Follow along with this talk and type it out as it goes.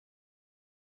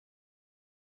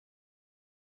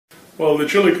Well, the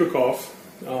Chili Cook-Off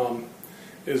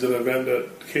is an event that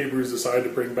Caybrews decided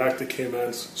to bring back to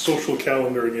Cayman's social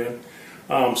calendar again,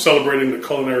 celebrating the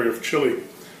culinary of Chile.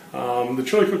 The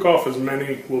Chili Cook-Off, as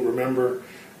many will remember,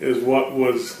 is what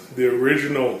was the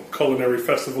original culinary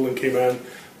festival in Cayman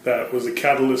that was a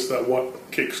catalyst that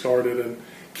what kick-started and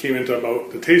came into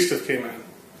about the taste of Cayman.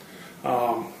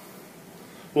 A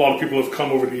lot of people have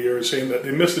come over the years saying that they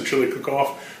missed the Chili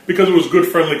Cook-Off because it was good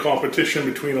friendly competition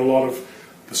between a lot of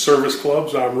the service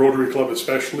clubs, Rotary Club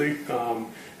especially,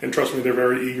 and trust me, they're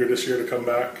very eager this year to come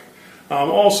back.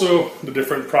 Also, the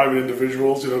different private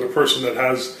individuals, the person that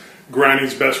has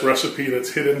Granny's best recipe that's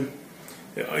hidden,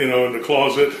 in the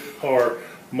closet, or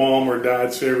mom or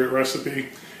dad's favorite recipe,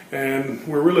 and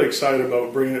we're really excited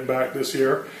about bringing it back this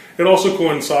year. It also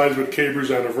coincides with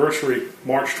Caybrews' anniversary,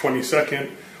 March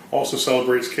 22nd, also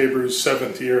celebrates Caybrews'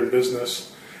 7th year in business.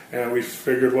 And we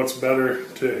figured what's better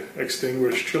to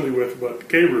extinguish chili with but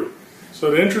Caybrew. So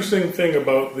the interesting thing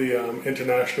about the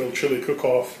International Chili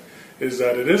Cook-Off is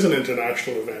that it is an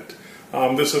international event.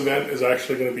 This event is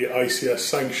actually going to be ICS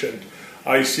sanctioned.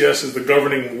 ICS is the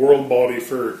governing world body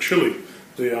for chili,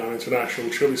 the International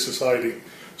Chili Society.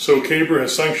 So Caybrew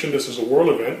has sanctioned this as a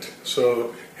world event,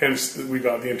 so hence we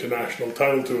got the international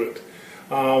title to it.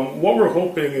 What we're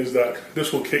hoping is that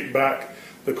this will kick back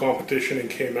the competition in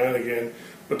Cayman again,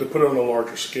 but to put it on a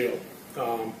larger scale.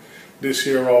 This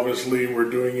year, obviously, we're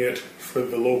doing it for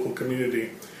the local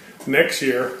community. Next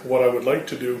year, what I would like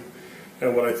to do,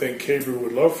 and what I think Caybrew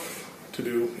would love to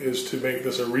do, is to make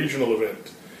this a regional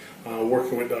event,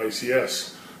 working with the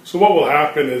ICS. So what will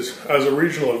happen is, as a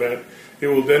regional event, it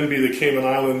will then be the Cayman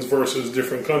Islands versus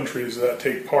different countries that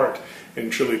take part in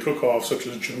Chili Cook-Off, such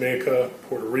as Jamaica,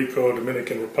 Puerto Rico,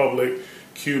 Dominican Republic,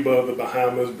 Cuba, the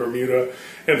Bahamas, Bermuda.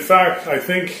 In fact, I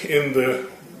think in the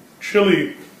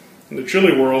chili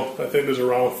world, I think there's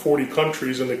around 40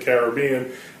 countries in the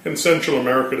Caribbean and Central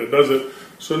America that does it.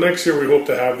 So next year we hope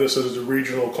to have this as a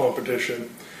regional competition.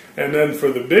 And then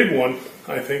for the big one,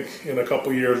 I think in a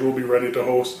couple years we'll be ready to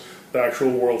host the actual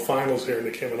World Finals here in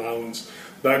the Cayman Islands.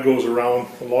 That goes around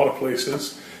a lot of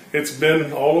places. It's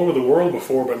been all over the world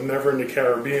before, but never in the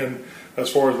Caribbean as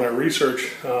far as my research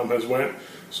has went.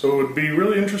 So it would be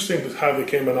really interesting to have the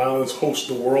Cayman Islands host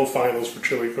the World Finals for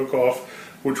Chili Cook-Off,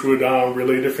 which would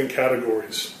relay different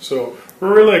categories. So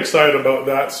we're really excited about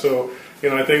that. So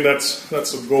I think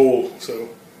that's a goal. So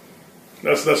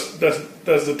that's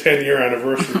the 10-year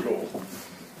anniversary goal.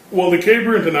 Well, the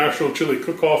Caybrew International Chili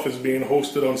Cook-Off is being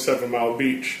hosted on 7 Mile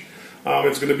Beach.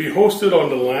 It's going to be hosted on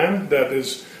the land that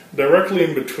is directly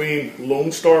in between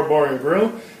Lone Star Bar and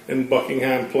Grill and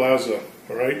Buckingham Plaza.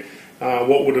 All right,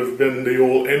 what would have been the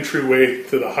old entryway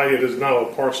to the Hyatt is now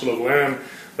a parcel of land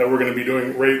that we're going to be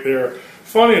doing right there.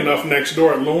 Funny enough, next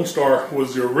door at Lone Star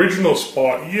was the original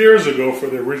spot years ago for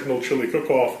the original Chili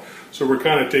Cook-Off. So we're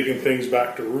kind of taking things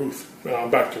back to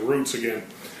roots again.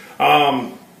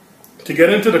 To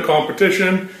get into the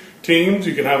competition, teams,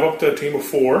 you can have up to a team of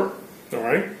 4. All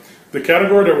right. The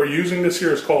category that we're using this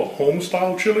year is called home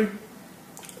style chili.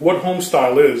 What home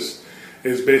style is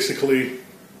basically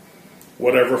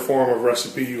whatever form of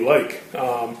recipe you like.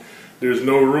 There's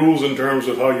no rules in terms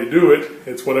of how you do it.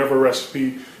 It's whatever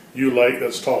recipe you like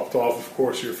that's topped off, of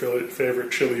course, your favorite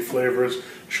chili flavors,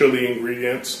 chili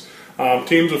ingredients.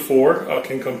 Teams of 4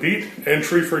 can compete.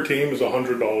 Entry for a team is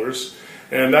 $100.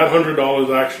 And that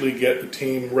 $100 actually get the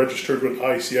team registered with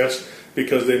ICS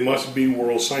because they must be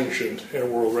world sanctioned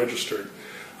and world registered.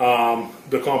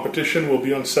 The competition will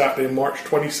be on Saturday, March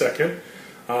 22nd.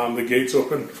 The gates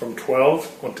open from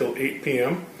 12 until 8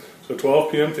 p.m. So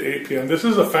 12 p.m. to 8 p.m. This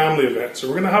is a family event. So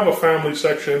we're going to have a family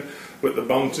section with the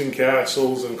bouncing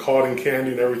castles and cotton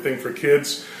candy and everything for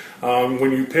kids.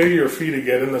 When you pay your fee to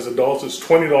get in as adults, it's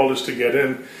 $20 to get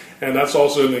in. And that's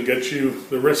also going to get you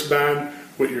the wristband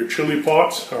with your chili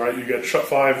pots. All right, you get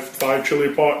 5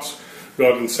 chili pots.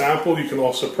 Go out and sample. You can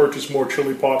also purchase more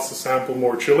chili pots to sample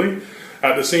more chili.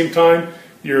 At the same time,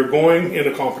 you're going in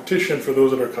a competition for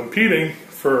those that are competing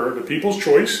for the People's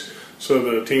Choice.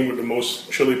 So the team with the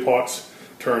most chili pots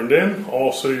turned in.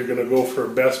 Also, you're going to go for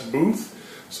best booth.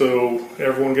 So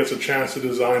everyone gets a chance to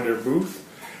design their booth.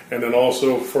 And then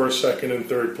also first, second, and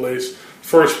third place.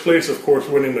 First place, of course,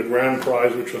 winning the grand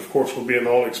prize, which of course will be an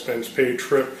all-expense paid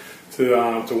trip to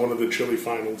one of the chili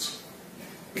finals.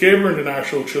 Caybrew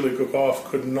International Chili Cook-Off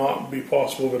could not be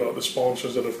possible without the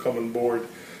sponsors that have come on board.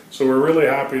 So we're really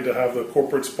happy to have the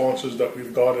corporate sponsors that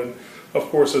we've gotten. Of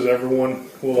course, as everyone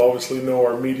will obviously know,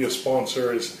 our media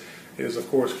sponsor is of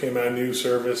course Cayman News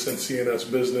Service and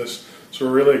CNS Business. So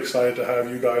we're really excited to have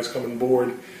you guys come on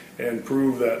board and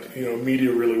prove that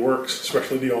media really works,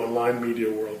 especially the online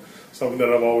media world. Something that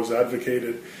I've always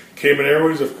advocated. Cayman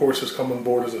Airways, of course, has come on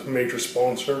board as a major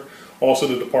sponsor. Also,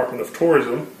 the Department of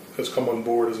Tourism has come on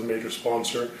board as a major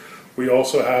sponsor. We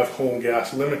also have Home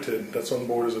Gas Limited that's on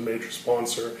board as a major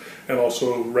sponsor, and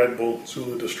also Red Bull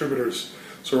Zulu Distributors.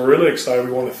 So we're really excited.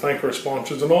 We want to thank our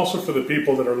sponsors, and also for the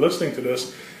people that are listening to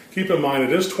this, keep in mind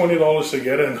it is $20 to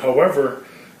get in. However,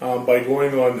 by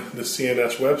going on the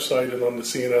CNS website and on the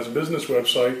CNS business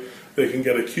website, they can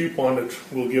get a coupon that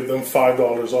will give them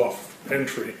 $5 off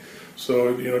entry.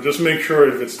 So, just make sure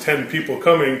if it's 10 people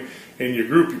coming in your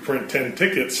group, you print 10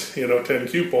 tickets, 10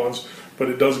 coupons, but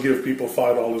it does give people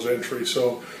 $5 entry.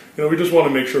 So, we just want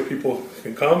to make sure people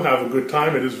can come, have a good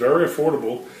time. It is very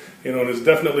affordable, and it's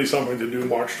definitely something to do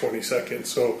March 22nd.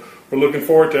 So we're looking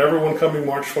forward to everyone coming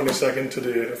March 22nd to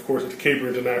the Caybrew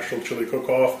International Chili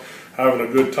Cook-Off, having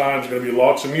a good time. There's going to be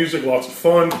lots of music, lots of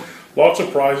fun, lots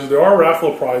of prizes. There are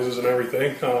raffle prizes and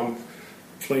everything.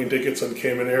 Plane tickets on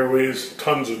Cayman Airways,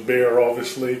 tons of beer,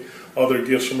 obviously, other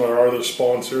gifts from our other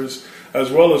sponsors,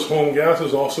 as well as Home Gas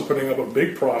is also putting up a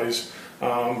big prize,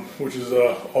 which is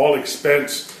a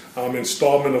all-expense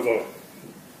installment of a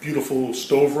beautiful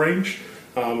stove range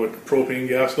with propane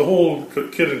gas, the whole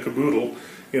kit and caboodle.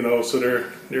 So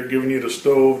they're giving you the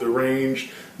stove, the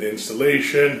range, the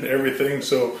installation, everything.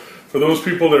 So for those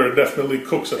people that are definitely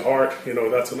cooks at heart,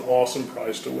 that's an awesome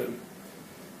prize to win.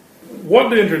 What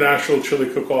the International Chili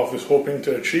Cook-Off is hoping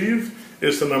to achieve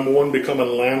is to, number one, become a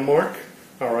landmark,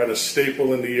 all right, a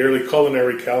staple in the yearly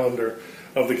culinary calendar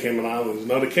of the Cayman Islands.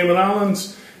 Now, the Cayman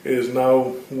Islands is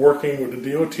now working with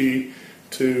the DOT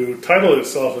to title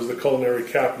itself as the culinary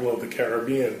capital of the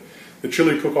Caribbean. The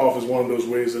Chili Cook-Off is one of those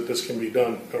ways that this can be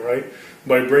done, all right,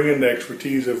 by bringing the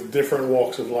expertise of different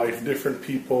walks of life, different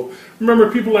people.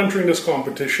 Remember, people entering this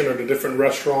competition are the different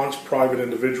restaurants, private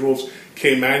individuals,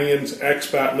 Caymanians,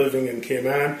 expat living in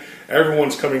Cayman.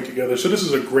 Everyone's coming together. So this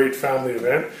is a great family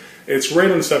event. It's right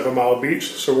on 7 Mile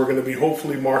Beach, so we're going to be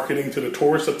hopefully marketing to the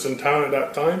tourists that's in town at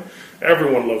that time.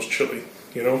 Everyone loves chili,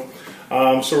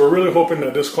 So we're really hoping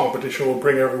that this competition will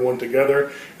bring everyone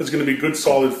together. It's going to be good,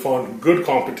 solid fun, good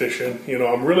competition.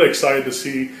 I'm really excited to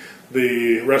see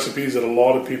the recipes that a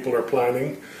lot of people are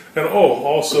planning. And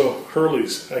also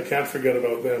Hurley's. I can't forget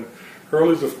about them.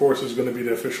 Hurley's, of course, is going to be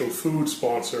the official food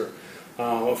sponsor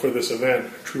for this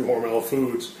event, True Hormel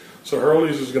Foods. So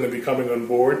Hurley's is going to be coming on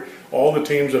board. All the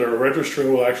teams that are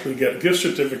registering will actually get gift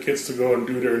certificates to go and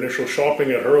do their initial shopping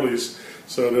at Hurley's.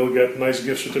 So they'll get nice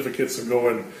gift certificates to go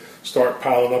and start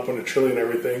piling up on the chili and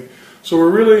everything. So we're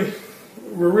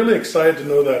really excited to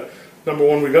know that, number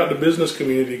one, we got the business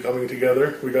community coming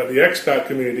together, we got the expat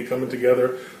community coming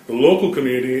together, the local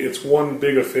community. It's one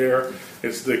big affair.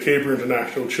 It's the Caybrew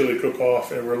International Chili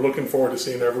Cook-Off, and we're looking forward to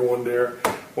seeing everyone there.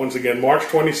 Once again, March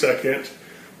 22nd,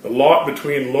 the lot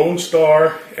between Lone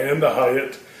Star and the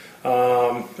Hyatt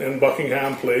and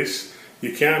Buckingham Place.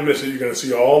 You can't miss it. You're going to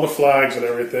see all the flags and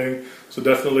everything. So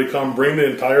definitely come. Bring the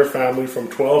entire family from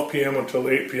 12 p.m. until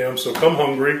 8 p.m. So come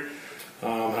hungry.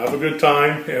 Have a good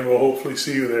time, and we'll hopefully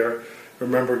see you there.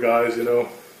 Remember, guys,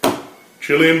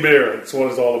 chili and beer. That's what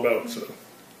it's all about. So.